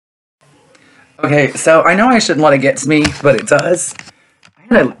Okay, so I know I shouldn't let it get to me, but it does.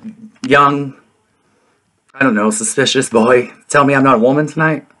 I had a young, I don't know, suspicious boy tell me I'm not a woman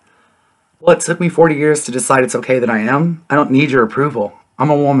tonight. Well, it took me 40 years to decide it's okay that I am. I don't need your approval.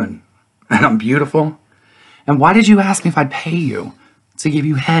 I'm a woman, and I'm beautiful. And why did you ask me if I'd pay you to give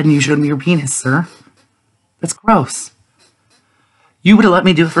you head and you showed me your penis, sir? That's gross. You would have let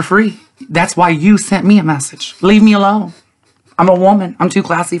me do it for free. That's why you sent me a message. Leave me alone. I'm a woman. I'm too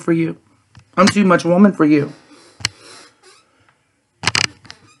classy for you. I'm too much woman for you.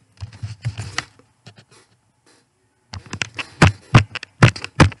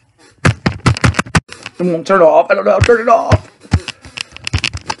 It won't turn off. I don't know how to turn it off.